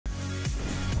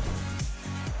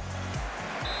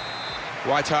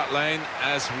White Hart Lane,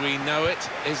 as we know it,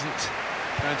 isn't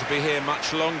going to be here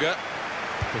much longer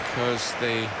because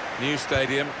the new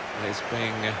stadium is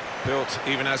being built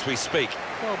even as we speak.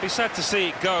 Well, it'll be sad to see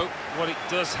it go. What it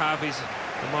does have is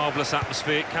a marvellous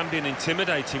atmosphere. It can be an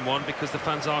intimidating one because the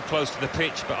fans are close to the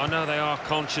pitch, but I know they are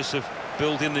conscious of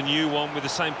building the new one with the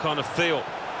same kind of feel.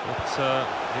 But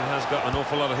it has got an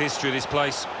awful lot of history, this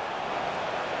place.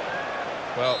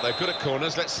 Well, they're good at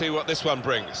corners. Let's see what this one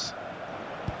brings.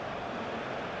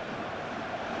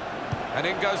 And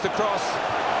in goes the cross.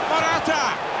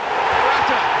 Morata!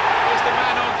 Morata is the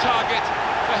man on target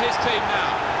for his team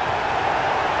now.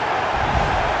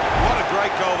 What a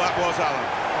great goal that was, Alan.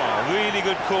 Oh, really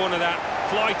good corner that.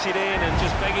 Flighted in and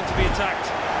just begging to be attacked.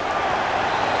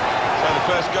 So the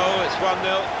first goal, it's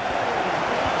 1-0.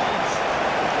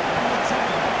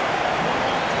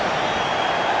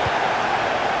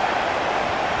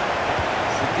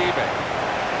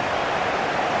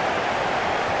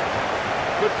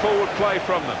 Good forward play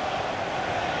from them.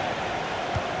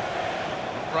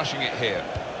 Not rushing it here,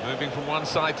 moving from one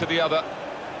side to the other.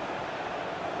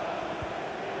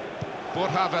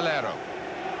 Borja Valero.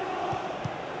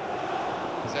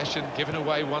 Possession given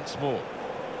away once more.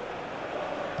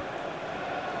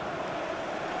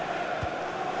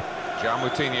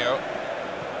 Moutinho.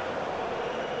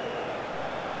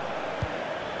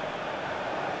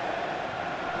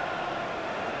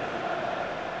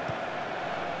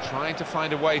 Trying to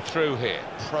find a way through here,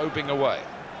 probing away.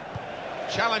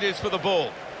 Challenges for the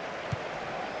ball.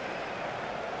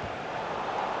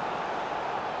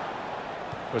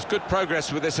 Was good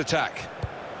progress with this attack.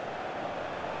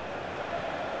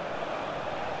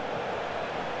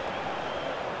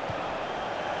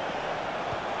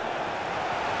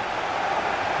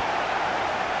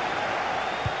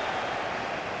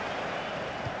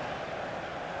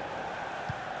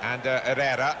 And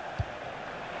Herrera.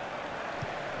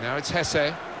 Now it's Hesse.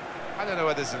 I don't know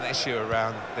whether there's an issue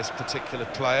around this particular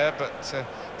player, but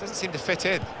doesn't seem to fit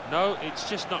in. No, it's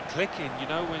just not clicking, you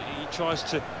know, when he tries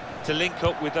to link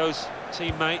up with those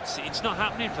teammates. It's not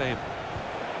happening for him.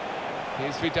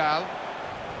 Here's Vidal.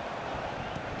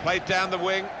 Played down the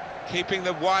wing, keeping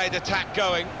the wide attack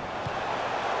going.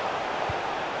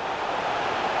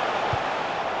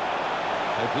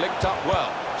 They've linked up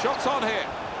well. Shots on here.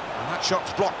 And that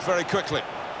shot's blocked very quickly.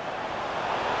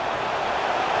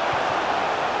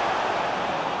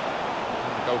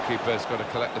 Goalkeeper's got to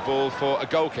collect the ball for a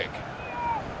goal kick.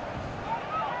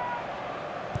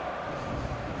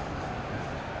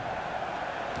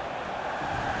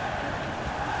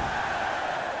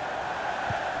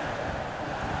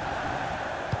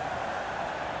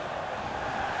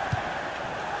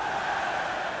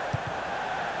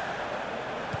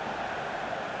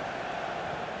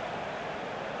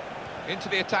 Into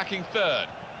the attacking third.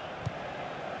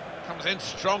 Comes in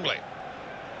strongly.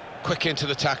 Quick into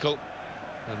the tackle.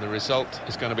 And the result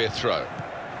is going to be a throw.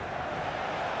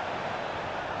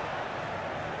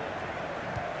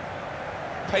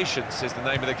 Patience is the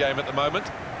name of the game at the moment.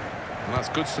 And that's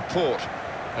good support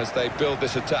as they build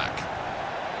this attack.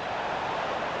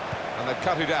 And they've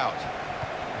cut it out.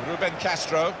 Ruben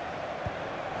Castro.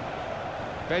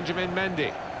 Benjamin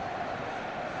Mendy.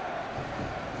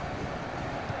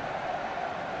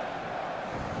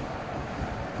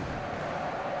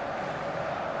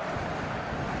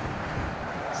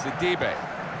 Sidibe.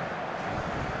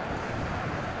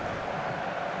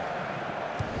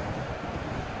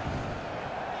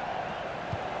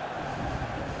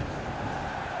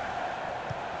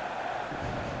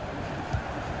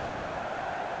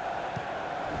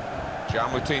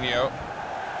 Moutinho.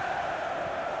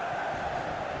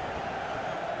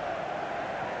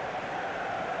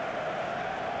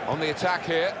 On the attack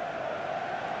here.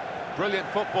 Brilliant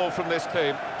football from this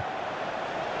team.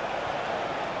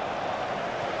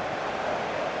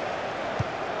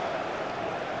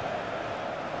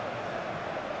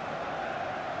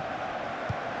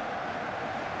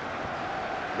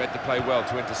 Read the play well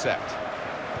to intercept.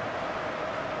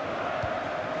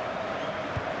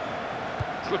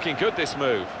 It's looking good, this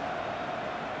move.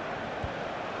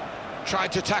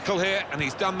 Tried to tackle here, and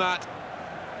he's done that.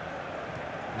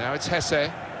 Now it's Hesse.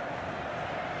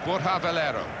 Borja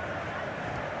Valero.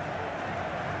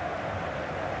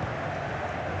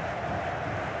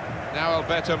 Now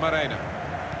Alberto Moreno.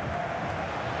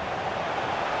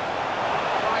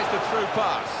 Tries the through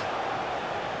pass.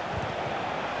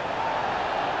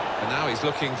 And now he's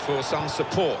looking for some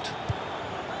support.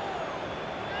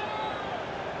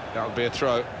 That'll be a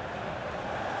throw.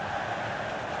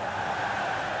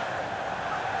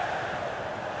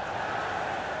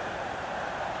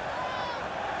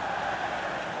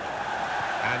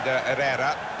 And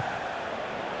Herrera.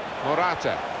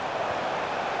 Morata.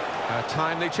 A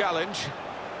timely challenge.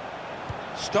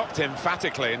 Stopped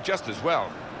emphatically and just as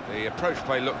well. The approach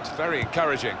play looked very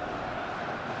encouraging.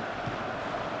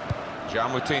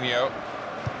 Moutinho.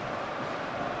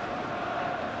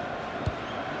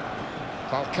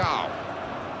 Falcao.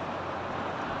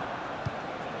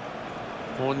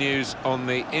 More news on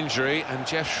the injury, and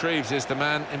Jeff Shreves is the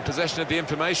man in possession of the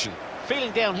information.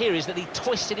 Feeling down here is that he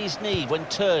twisted his knee when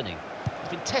turning. He's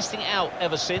been testing it out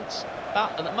ever since,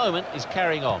 but at the moment he's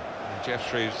carrying on. And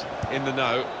Jeff Shreves in the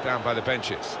know, down by the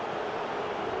benches.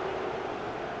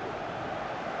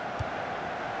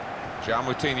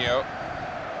 Moutinho.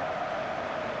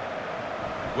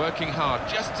 Working hard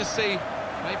just to see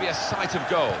maybe a sight of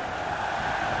goal.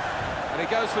 And he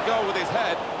goes for goal with his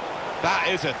head. That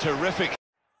is a terrific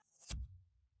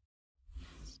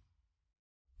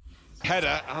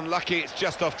header. Unlucky, it's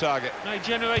just off target. No, he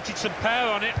generated some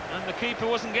power on it, and the keeper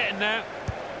wasn't getting there.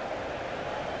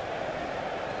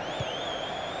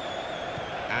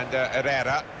 And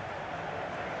Herrera.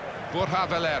 Borja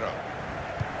Valero.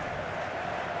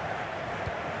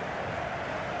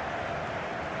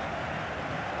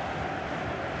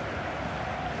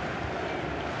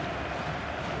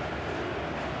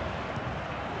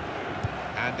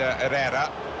 And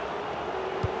Herrera.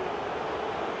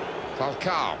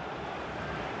 Falcao.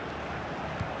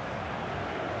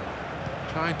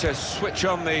 Trying to switch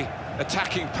on the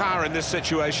attacking power in this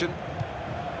situation.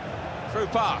 Through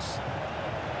pass.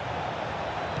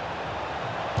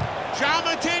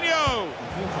 Moutinho!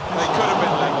 They could have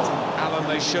been level. Alan,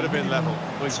 they should have been level.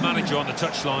 Well, his manager on the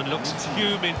touchline looks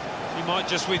fuming. He might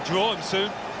just withdraw him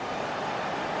soon.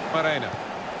 Moreno.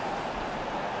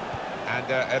 And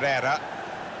Herrera.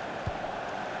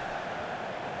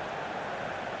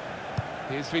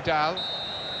 Here's Vidal.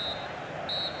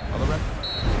 Well, the ref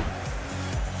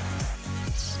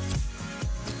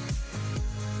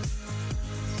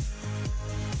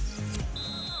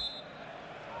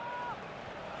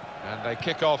and they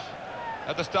kick off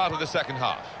at the start of the second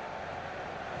half.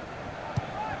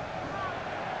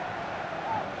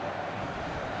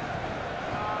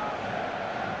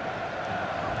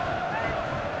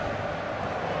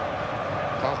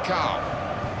 Falcao.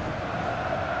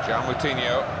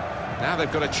 Moutinho. Now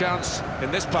they've got a chance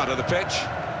in this part of the pitch.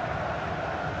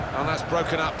 And that's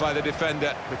broken up by the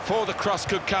defender before the cross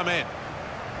could come in.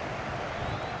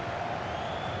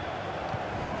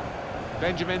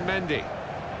 Benjamin Mendy.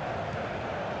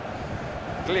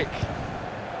 Glick.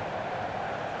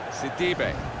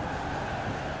 Sidibe.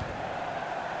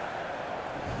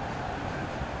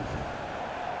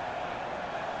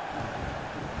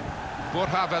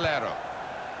 Borja Valero.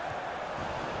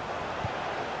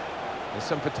 There's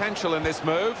some potential in this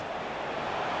move.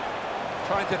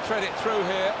 Trying to thread it through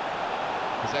here.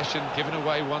 Possession given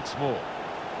away once more.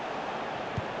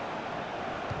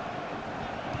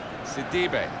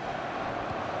 Sidibe.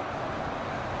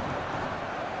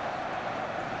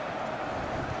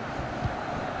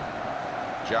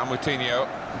 Moutinho.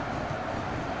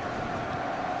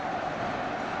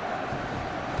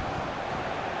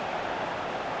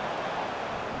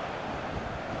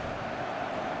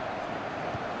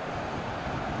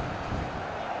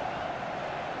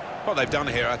 What they've done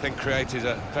here, I think, created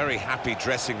a very happy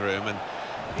dressing room, and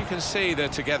you can see the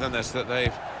togetherness that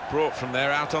they've brought from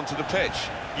there out onto the pitch.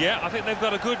 Yeah, I think they've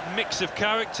got a good mix of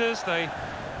characters. They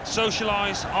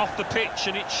socialise off the pitch,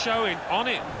 and it's showing on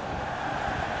it.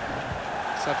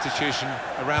 Substitution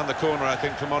around the corner, I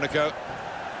think, for Monaco.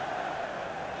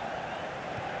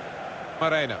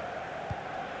 Moreno.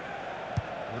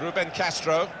 Ruben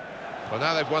Castro. Well,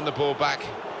 now they've won the ball back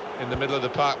in the middle of the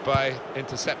park by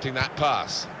intercepting that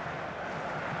pass.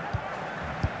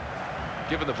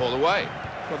 Given the ball away.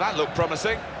 Well, that looked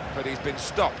promising, but he's been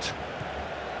stopped.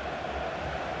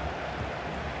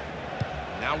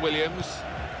 Now Williams.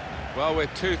 Well, we're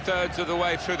two-thirds of the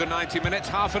way through the 90 minutes,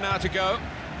 half an hour to go.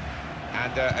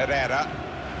 And Herrera.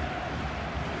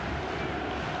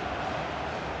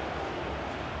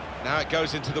 Now it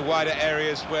goes into the wider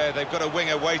areas where they've got a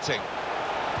winger waiting.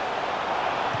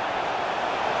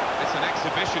 It's an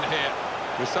exhibition here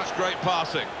with such great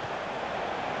passing.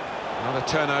 Another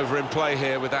turnover in play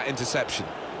here with that interception.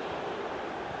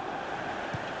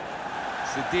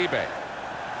 Sidibe.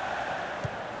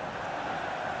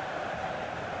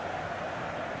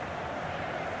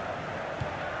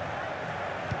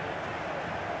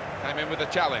 Came in with a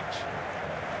challenge.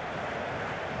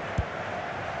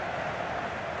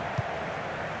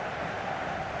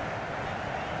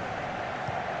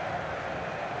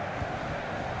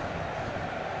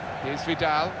 Here's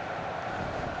Vidal.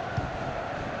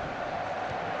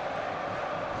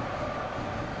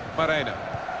 Moreno.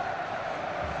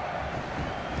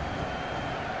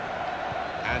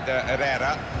 And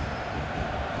Herrera.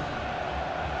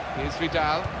 Here's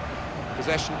Vidal.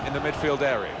 Possession in the midfield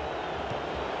area.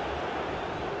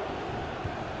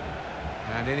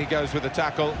 And in he goes with the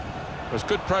tackle. There's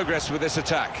good progress with this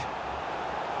attack.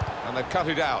 And they've cut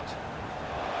it out.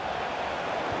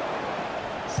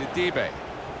 Sidibe.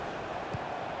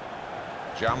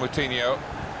 Gian Moutinho.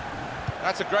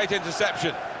 That's a great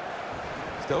interception.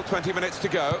 Still 20 minutes to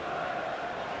go.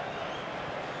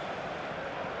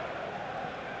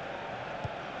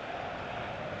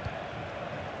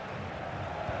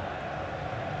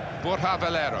 Borja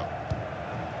Valero.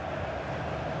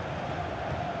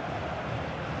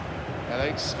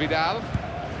 Alex Vidal.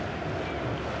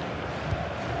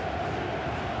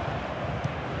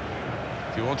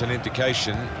 If you want an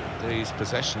indication, these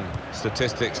possession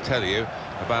statistics tell you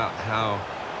about how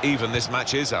even this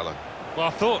match is, Alan. Well,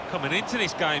 I thought coming into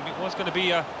this game it was going to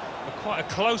be quite a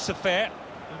close affair.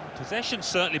 And possession's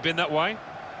certainly been that way.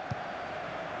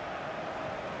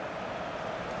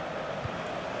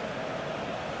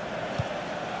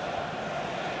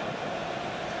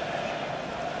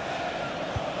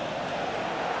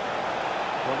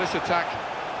 Well, this attack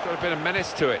got a bit of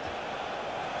menace to it.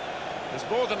 There's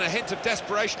more than a hint of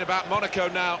desperation about Monaco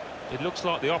now. It looks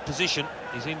like the opposition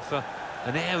is in for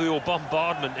an aerial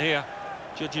bombardment here,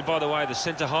 judging by the way the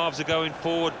centre-halves are going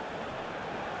forward.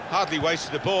 Hardly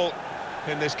wasted a ball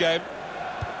in this game.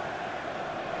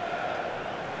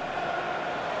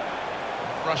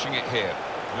 Rushing it here,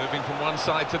 moving from one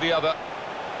side to the other.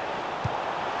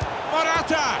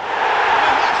 Morata!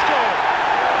 They have scored!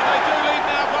 They do lead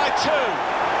now by 2,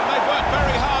 and they've worked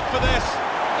very hard for this.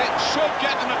 It should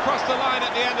get them across the line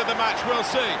at the end of the match, we'll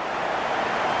see.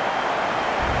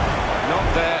 Not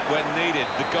there when needed,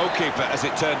 the goalkeeper, as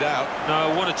it turned out.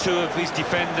 No, one or two of his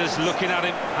defenders looking at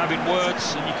him, having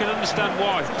words, and you can understand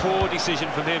why. Poor decision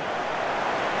from him.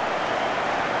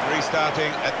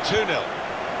 Restarting at 2-0.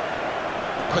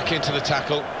 Quick into the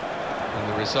tackle,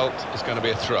 and the result is going to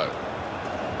be a throw.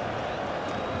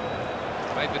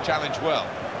 Made the challenge well.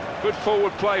 Good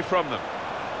forward play from them.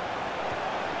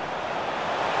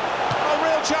 Oh,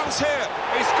 real chance here.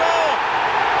 He scored!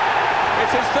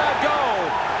 It's his 3rd goal.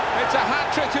 It's a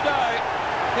hat-trick today.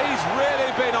 He's really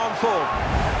been on form.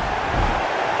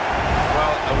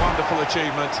 Well, a wonderful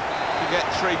achievement. To get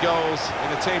 3 goals in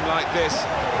a team like this,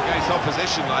 against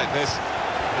opposition like this,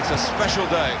 it's a special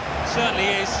day.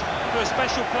 Certainly is, for a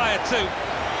special player too.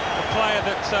 A player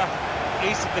that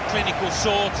is the clinical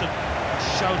sort and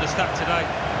showed us that today.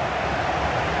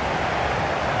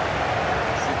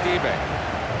 Sidibe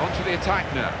onto the attack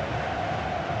now.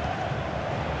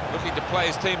 Looking to play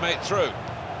his teammate through.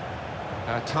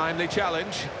 A timely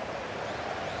challenge.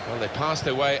 Well, they passed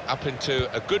their way up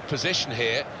into a good position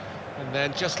here and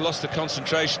then just lost the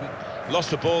concentration, lost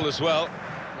the ball as well.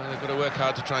 Well, they've got to work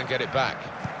hard to try and get it back.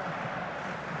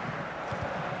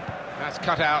 That's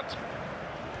cut out.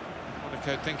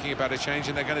 Monaco thinking about a change,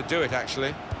 and they're going to do it,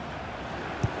 actually.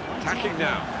 Attacking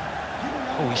now.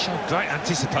 Oh, he showed great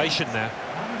anticipation there.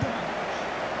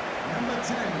 Number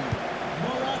 10,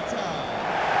 Morata.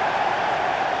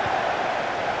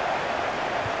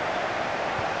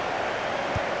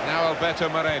 Now Alberto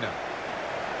Moreno.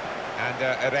 And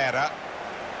Herrera.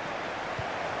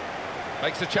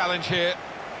 Makes the challenge here.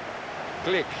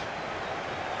 Glick.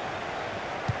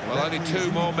 Well, only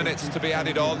 2 more minutes to be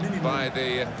added on by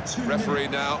the referee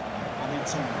now.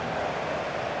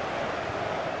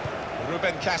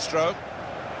 Ruben Castro.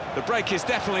 The break is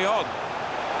definitely on.